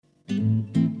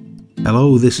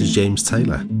Hello, this is James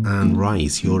Taylor, and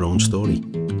Write Your Own Story.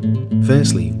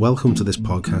 Firstly, welcome to this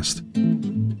podcast.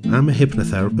 I'm a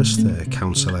hypnotherapist, a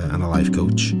counsellor and a life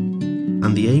coach,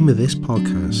 and the aim of this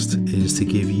podcast is to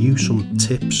give you some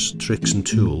tips, tricks and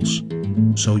tools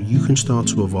so you can start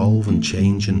to evolve and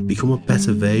change and become a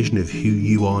better version of who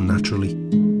you are naturally,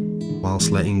 whilst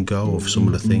letting go of some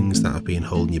of the things that have been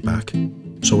holding you back.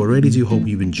 So I really do hope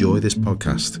you enjoy this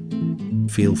podcast.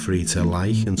 Feel free to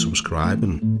like and subscribe,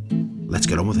 and let's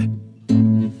get on with it.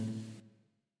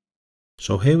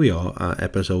 So here we are at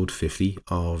episode 50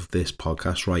 of this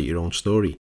podcast, Write Your Own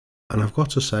Story. And I've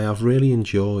got to say, I've really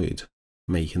enjoyed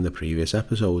making the previous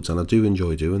episodes, and I do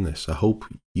enjoy doing this. I hope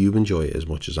you enjoy it as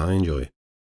much as I enjoy it.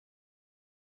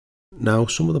 Now,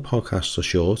 some of the podcasts are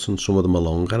short and some of them are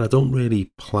long, and I don't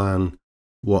really plan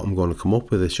what I'm going to come up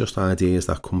with. It's just ideas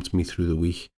that come to me through the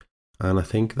week. And I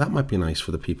think that might be nice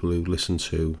for the people who listen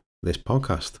to this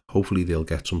podcast. Hopefully they'll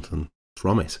get something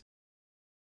from it.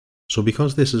 So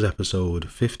because this is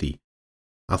episode 50,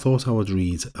 I thought I would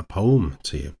read a poem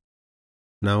to you.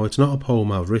 Now, it's not a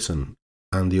poem I've written,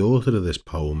 and the author of this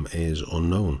poem is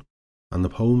unknown, and the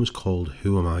poem is called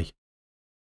Who Am I?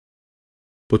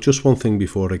 But just one thing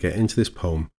before I get into this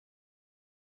poem.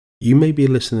 You may be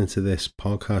listening to this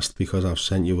podcast because I've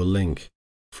sent you a link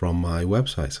from my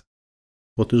website.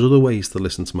 But there's other ways to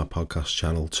listen to my podcast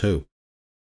channel too.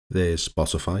 There's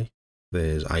Spotify,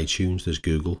 there's iTunes, there's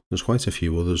Google, there's quite a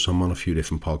few others. I'm on a few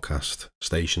different podcast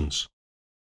stations.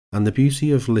 And the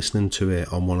beauty of listening to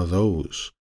it on one of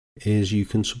those is you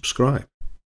can subscribe.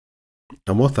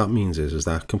 And what that means is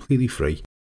that completely free,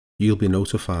 you'll be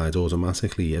notified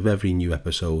automatically of every new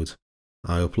episode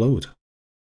I upload.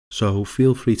 So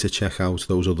feel free to check out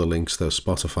those other links. There's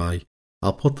Spotify.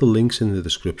 I'll put the links in the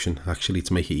description actually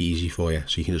to make it easy for you,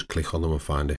 so you can just click on them and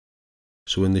find it.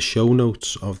 So in the show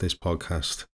notes of this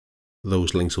podcast,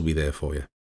 those links will be there for you.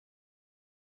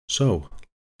 So,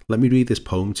 let me read this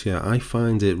poem to you. I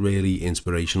find it really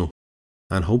inspirational,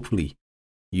 and hopefully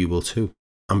you will too.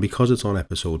 And because it's on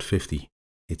episode 50,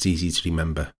 it's easy to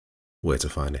remember where to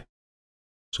find it.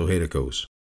 So here it goes.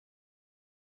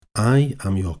 I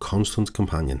am your constant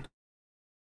companion.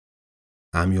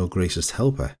 I'm your greatest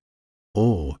helper,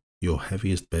 or your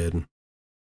heaviest burden.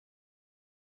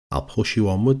 I'll push you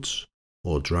onwards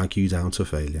or drag you down to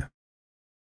failure.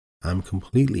 I'm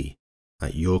completely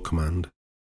at your command.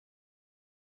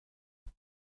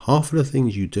 Half of the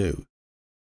things you do,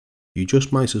 you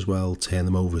just might as well turn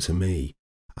them over to me,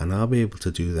 and I'll be able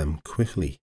to do them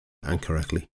quickly and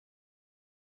correctly.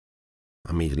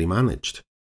 I'm easily managed,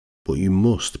 but you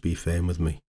must be firm with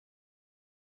me.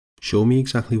 Show me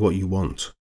exactly what you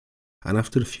want, and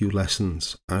after a few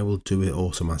lessons, I will do it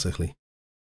automatically.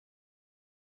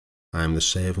 I am the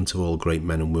servant of all great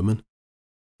men and women,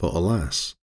 but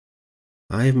alas,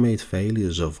 I have made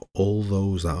failures of all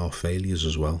those that are failures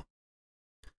as well.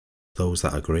 Those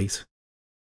that are great,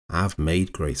 I've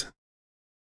made great.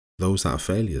 Those that are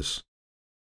failures,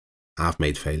 I've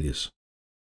made failures.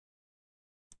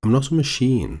 I'm not a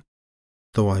machine,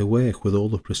 though I work with all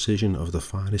the precision of the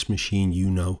finest machine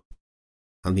you know,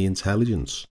 and the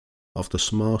intelligence of the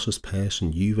smartest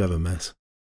person you've ever met.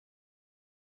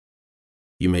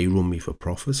 You may run me for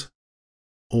profit,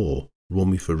 or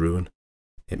run me for ruin.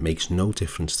 It makes no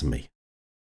difference to me.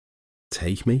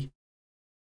 Take me,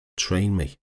 train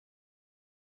me.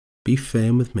 Be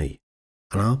firm with me,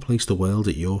 and I'll place the world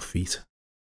at your feet.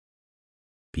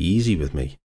 Be easy with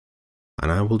me,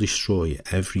 and I will destroy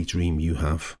every dream you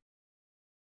have.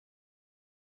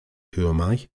 Who am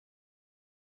I?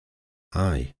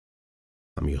 I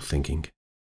am your thinking.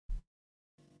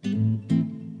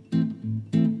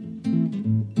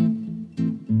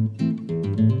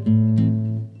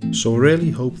 So I really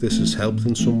hope this has helped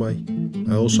in some way.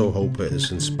 I also hope it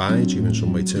has inspired you in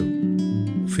some way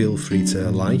too. Feel free to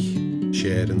like,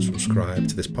 share and subscribe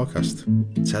to this podcast.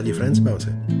 Tell your friends about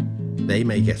it. They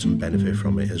may get some benefit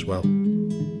from it as well.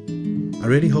 I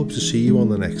really hope to see you on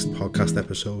the next podcast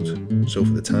episode. So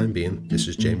for the time being, this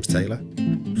is James Taylor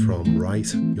from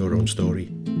Write Your Own Story.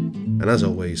 And as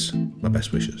always, my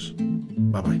best wishes.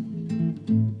 Bye bye.